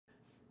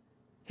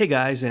Hey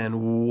guys,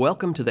 and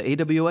welcome to the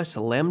AWS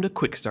Lambda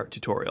Quickstart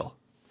tutorial.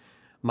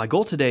 My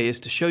goal today is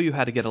to show you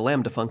how to get a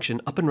Lambda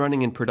function up and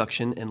running in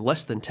production in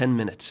less than 10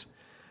 minutes.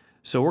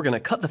 So we're going to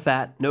cut the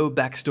fat, no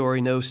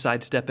backstory, no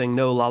sidestepping,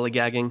 no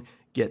lollygagging,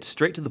 get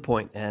straight to the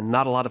point, and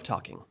not a lot of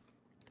talking.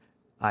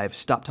 I've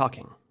stopped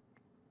talking.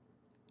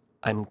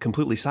 I'm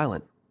completely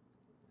silent.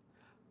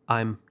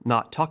 I'm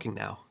not talking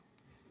now.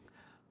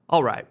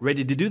 All right,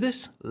 ready to do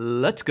this?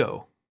 Let's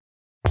go.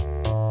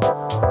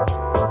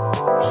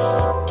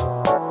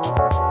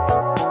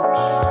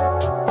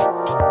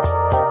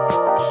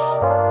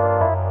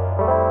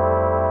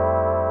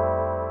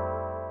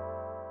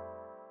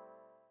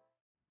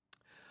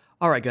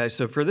 Alright guys,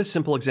 so for this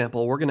simple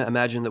example, we're going to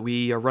imagine that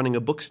we are running a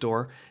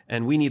bookstore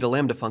and we need a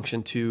Lambda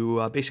function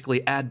to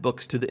basically add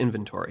books to the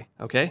inventory,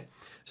 okay?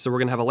 So we're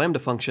going to have a Lambda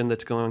function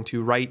that's going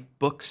to write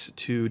books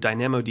to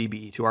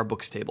DynamoDB, to our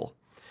books table.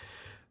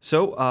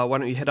 So why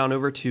don't you head on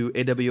over to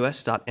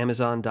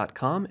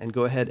aws.amazon.com and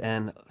go ahead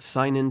and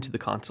sign in to the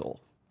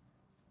console.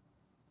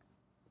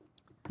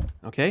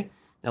 Okay,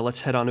 now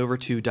let's head on over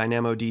to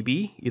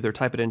DynamoDB. Either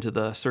type it into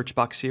the search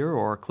box here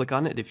or click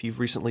on it if you've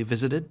recently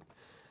visited.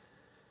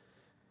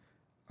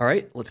 All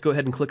right, let's go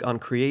ahead and click on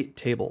Create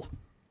Table.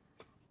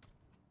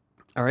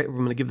 All right, we're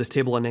going to give this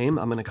table a name.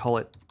 I'm going to call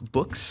it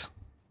Books,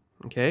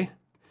 okay?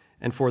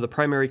 And for the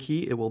primary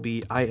key, it will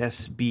be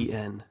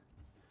ISBN,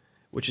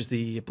 which is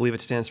I believe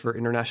it stands for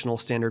International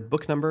Standard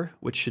Book Number,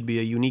 which should be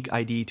a unique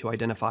ID to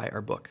identify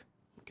our book,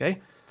 okay?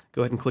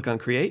 Go ahead and click on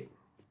Create.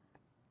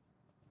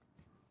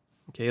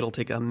 Okay, it'll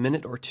take a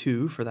minute or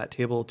two for that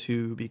table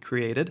to be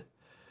created.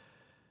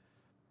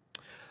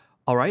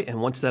 All right,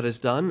 and once that is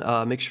done,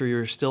 make sure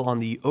you're still on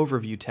the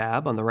Overview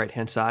tab on the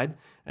right-hand side,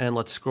 and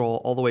let's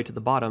scroll all the way to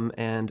the bottom,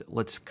 and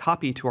let's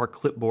copy to our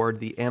clipboard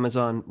the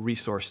Amazon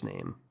resource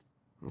name,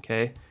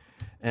 okay?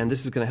 And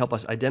this is going to help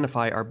us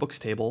identify our books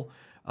table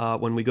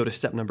when we go to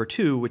step number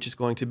 2, which is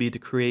going to be to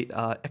create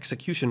an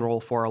execution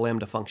role for our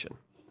Lambda function.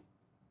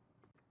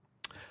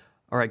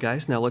 All right,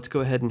 guys, now let's go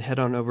ahead and head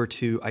on over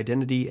to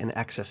Identity and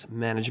Access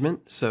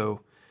Management.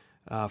 So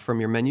from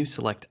your menu,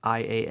 select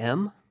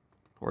IAM,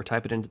 or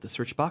type it into the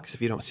search box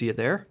if you don't see it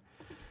there.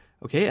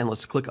 Okay, and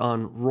let's click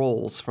on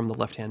Roles from the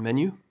left-hand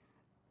menu.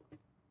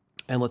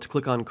 And let's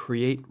click on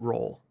Create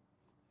Role.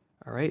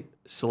 All right,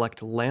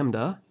 select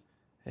Lambda,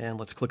 and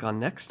let's click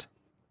on Next.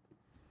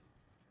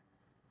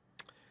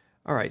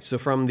 All right, so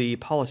from the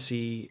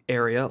policy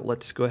area,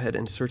 let's go ahead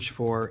and search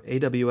for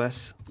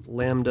AWS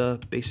Lambda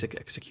Basic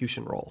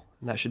Execution Role.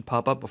 And that should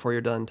pop up before you're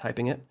done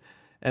typing it.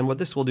 And what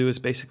this will do is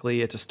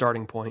basically it's a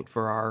starting point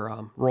for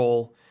our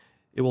role.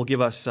 It will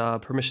give us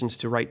permissions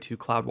to write to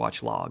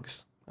CloudWatch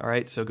logs. All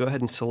right, so go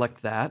ahead and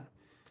select that.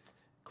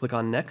 Click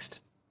on Next.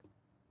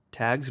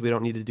 Tags, we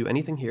don't need to do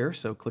anything here,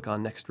 so click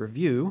on Next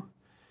Review.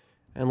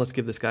 And let's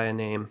give this guy a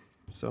name.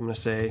 So I'm going to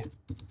say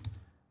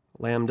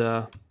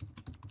Lambda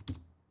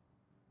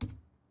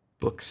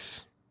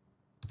Books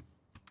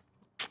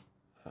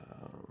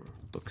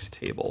Books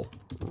Table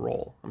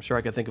Role. I'm sure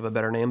I could think of a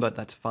better name, but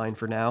that's fine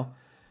for now.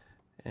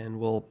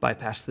 And we'll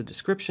bypass the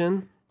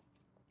description.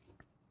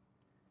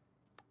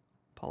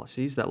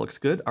 Policies, that looks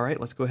good. All right,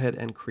 let's go ahead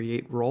and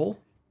create role.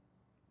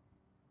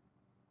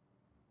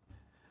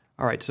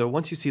 All right, so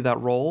once you see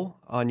that role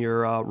on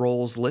your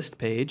roles list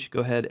page, go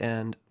ahead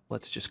and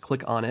let's just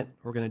click on it.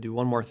 We're going to do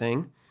one more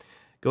thing.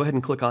 Go ahead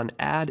and click on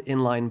Add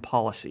Inline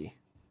Policy.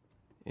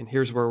 And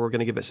here's where we're going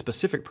to give it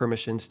specific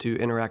permissions to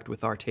interact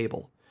with our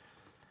table.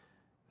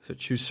 So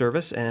choose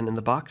Service, and in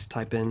the box,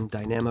 type in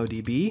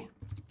DynamoDB.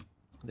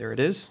 There it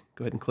is.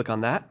 Go ahead and click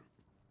on that.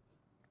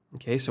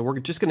 Okay, so we're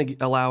just going to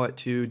allow it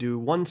to do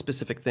one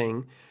specific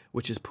thing,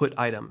 which is put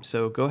item.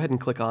 So go ahead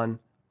and click on,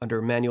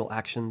 under Manual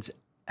Actions,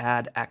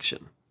 Add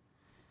Action.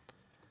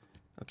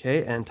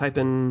 Okay, and type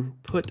in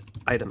put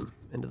item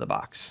into the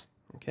box.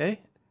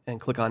 Okay, and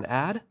click on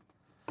Add.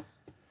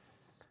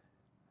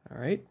 All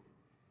right.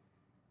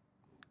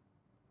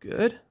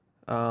 Good.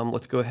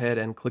 Let's go ahead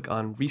and click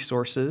on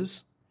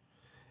Resources.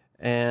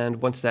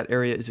 And once that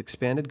area is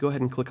expanded, go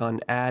ahead and click on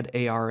Add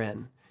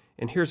ARN.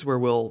 And here's where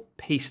we'll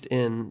paste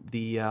in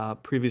the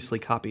previously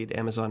copied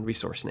Amazon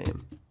resource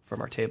name from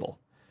our table.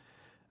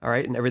 All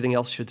right, and everything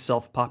else should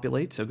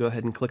self-populate, so go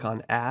ahead and click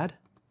on Add.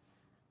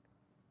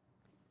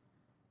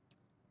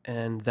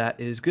 And that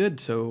is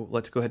good, so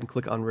let's go ahead and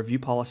click on Review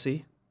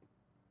Policy.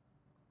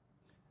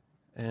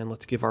 And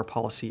let's give our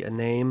policy a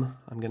name.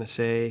 I'm going to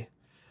say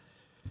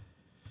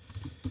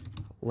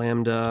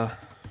Lambda,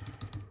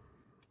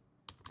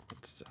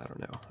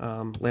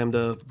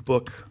 Lambda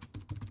Book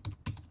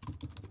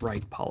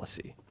Write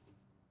Policy.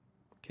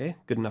 Okay,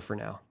 good enough for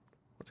now.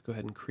 Let's go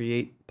ahead and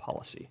create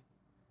policy.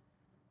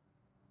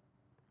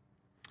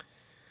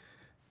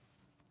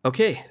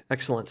 Okay,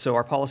 excellent. So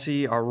our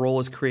policy, our role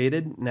is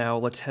created. Now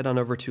let's head on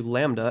over to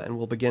Lambda and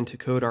we'll begin to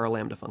code our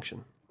Lambda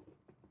function.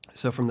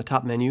 So from the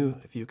top menu,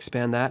 if you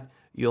expand that,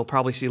 you'll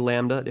probably see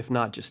Lambda. If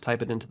not, just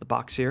type it into the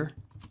box here,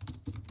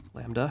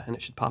 Lambda, and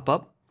it should pop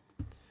up.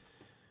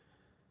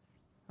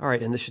 All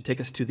right, and this should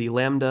take us to the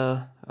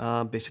Lambda,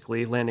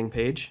 basically landing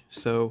page.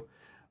 So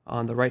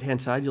On the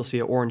right-hand side, you'll see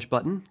an orange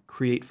button,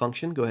 Create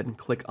Function. Go ahead and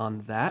click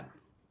on that.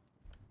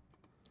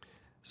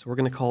 So we're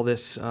going to call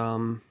this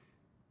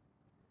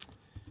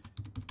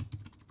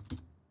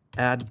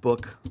Add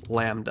Book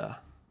Lambda.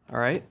 All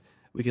right.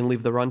 We can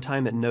leave the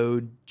runtime at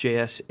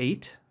NodeJS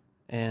 8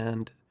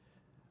 and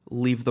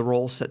leave the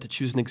role set to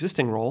choose an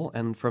existing role.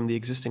 And from the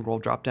existing role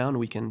dropdown,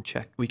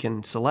 we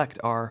can select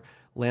our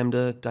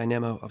Lambda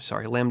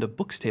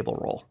Books table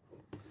role.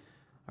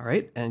 All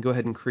right, and go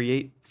ahead and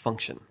create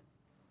function.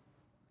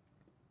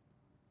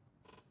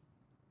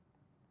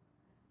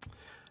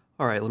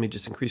 All right, let me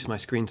just increase my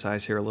screen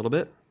size here a little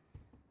bit.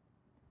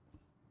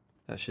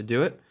 That should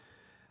do it.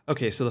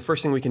 Okay, so the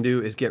first thing we can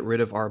do is get rid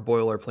of our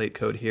boilerplate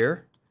code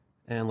here.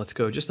 And let's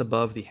go just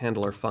above the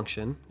handler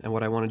function. And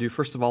what I want to do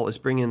first of all is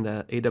bring in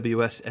the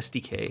AWS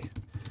SDK.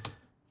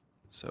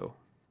 So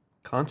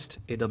const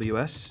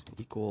AWS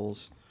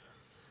equals,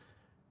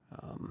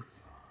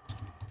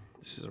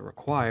 this is a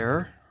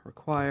require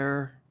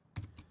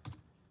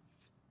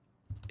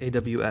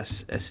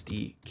AWS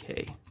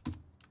SDK.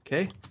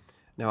 Okay.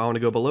 Now I want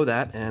to go below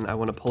that and I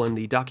want to pull in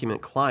the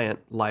document client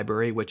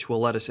library, which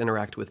will let us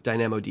interact with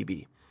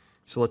DynamoDB.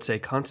 So let's say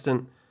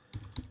constant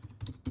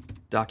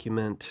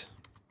document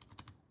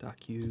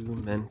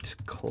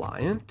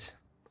client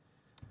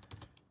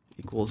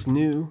equals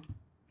new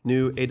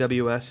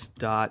AWS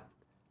dot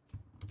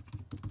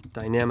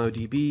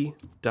DynamoDB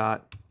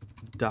dot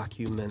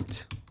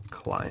document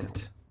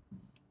client.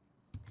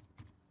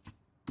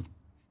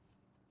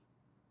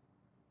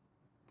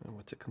 And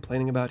what's it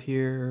complaining about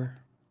here?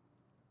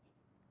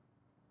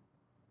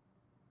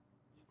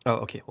 Oh,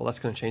 okay. Well, that's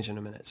going to change in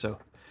a minute. So,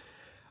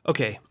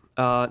 okay.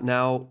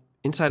 Now,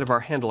 inside of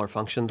our handler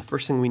function, the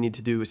first thing we need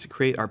to do is to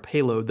create our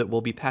payload that we'll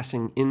be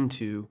passing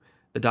into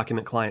the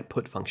document client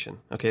put function.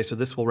 Okay, so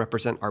this will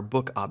represent our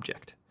book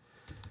object.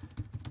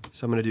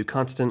 So I'm going to do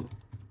constant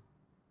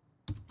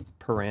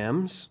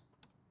params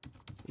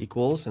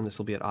equals, and this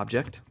will be an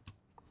object.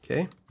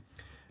 Okay.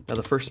 Now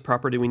the first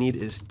property we need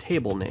is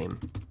table name.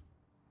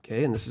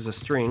 Okay, and this is a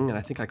string, and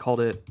I think I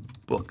called it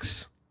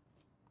books.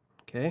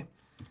 Okay.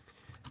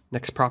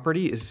 Next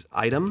property is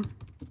item,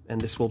 and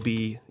this will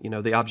be,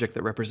 the object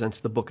that represents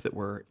the book that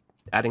we're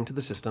adding to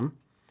the system.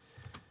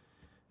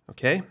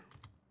 Okay.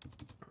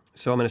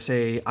 So I'm going to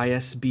say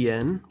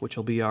ISBN, which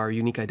will be our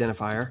unique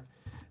identifier.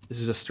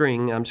 This is a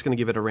string. I'm just going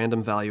to give it a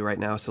random value right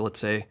now. So let's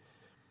say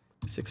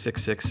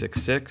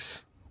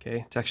 66666.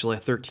 Okay, it's actually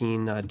a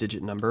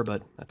 13-digit number,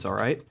 but that's all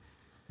right.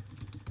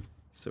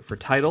 So for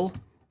title,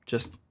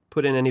 just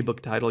put in any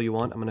book title you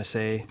want. I'm going to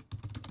say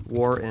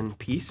War and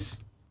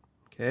Peace.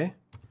 Okay.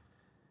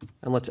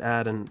 And let's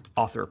add an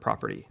author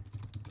property.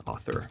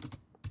 Author.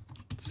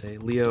 Let's say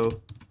Leo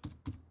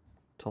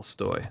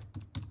Tolstoy.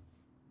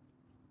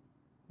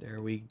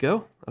 There we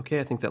go. Okay,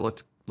 I think that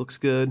looks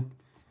good.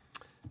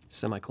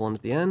 Semicolon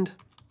at the end.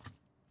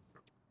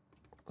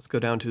 Let's go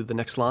down to the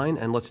next line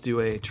and let's do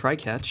a try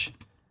catch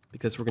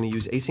because we're going to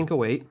use async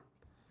await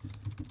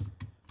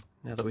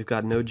now that we've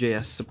got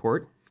Node.js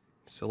support.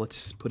 So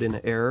let's put in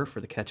an error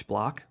for the catch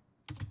block.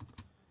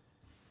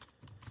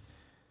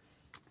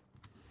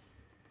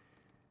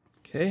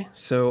 Okay,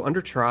 so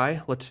under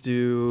try, let's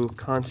do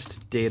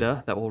const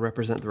data that will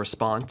represent the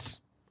response.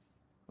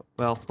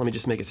 Well, let me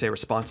just make it say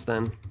response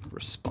then.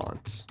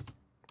 Response.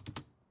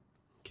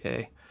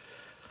 Okay.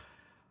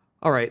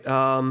 All right,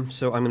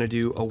 so I'm going to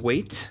do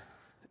await,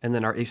 and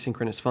then our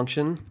asynchronous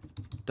function,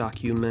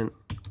 document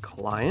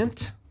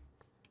client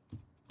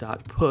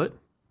dot put,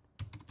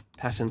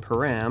 pass in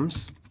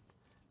params,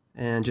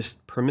 and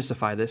just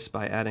permissify this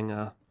by adding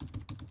a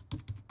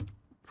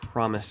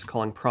promise,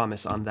 calling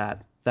promise on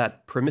that.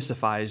 That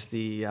permissifies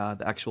the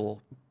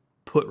actual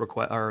put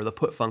request or the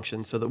put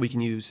function so that we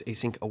can use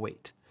async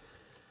await.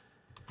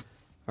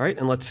 All right,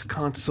 and let's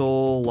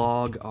console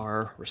log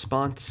our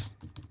response.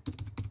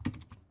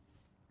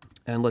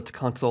 And let's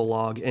console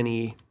log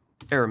any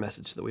error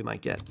message that we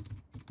might get.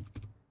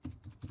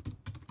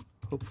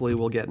 Hopefully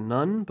we'll get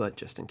none, but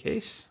just in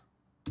case.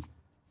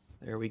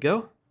 There we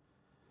go.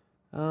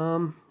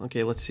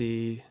 Okay, let's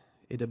see.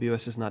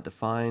 AWS is not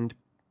defined.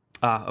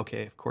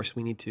 Okay, of course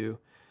we need to.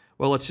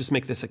 Well, let's just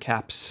make this a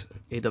caps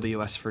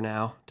AWS for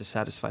now to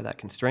satisfy that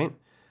constraint.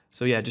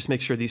 So yeah, just make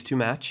sure these two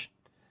match.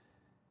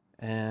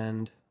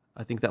 And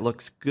I think that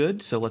looks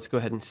good, so let's go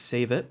ahead and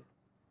save it.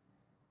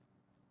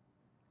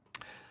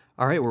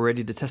 All right, we're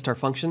ready to test our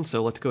function,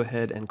 so let's go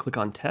ahead and click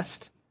on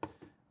test.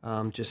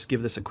 Just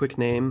give this a quick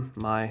name,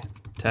 my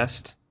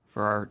test,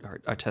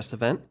 for our test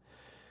event.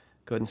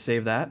 Go ahead and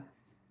save that,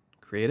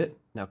 create it.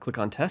 Now click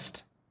on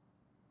test.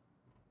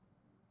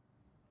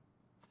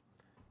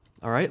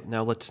 All right,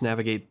 now let's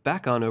navigate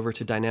back on over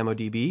to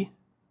DynamoDB.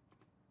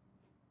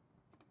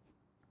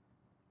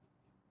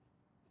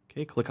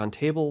 Okay, click on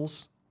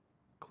tables,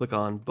 click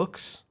on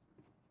books,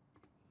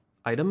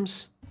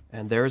 items,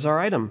 and there's our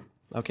item.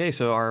 Okay,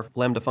 so our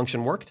Lambda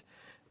function worked,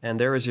 and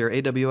there is your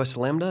AWS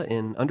Lambda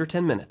in under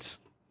 10 minutes.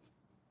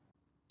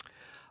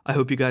 I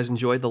hope you guys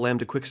enjoyed the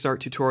Lambda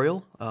Quickstart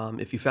tutorial.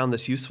 If you found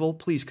this useful,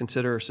 please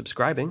consider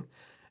subscribing,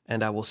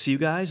 and I will see you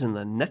guys in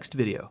the next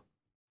video.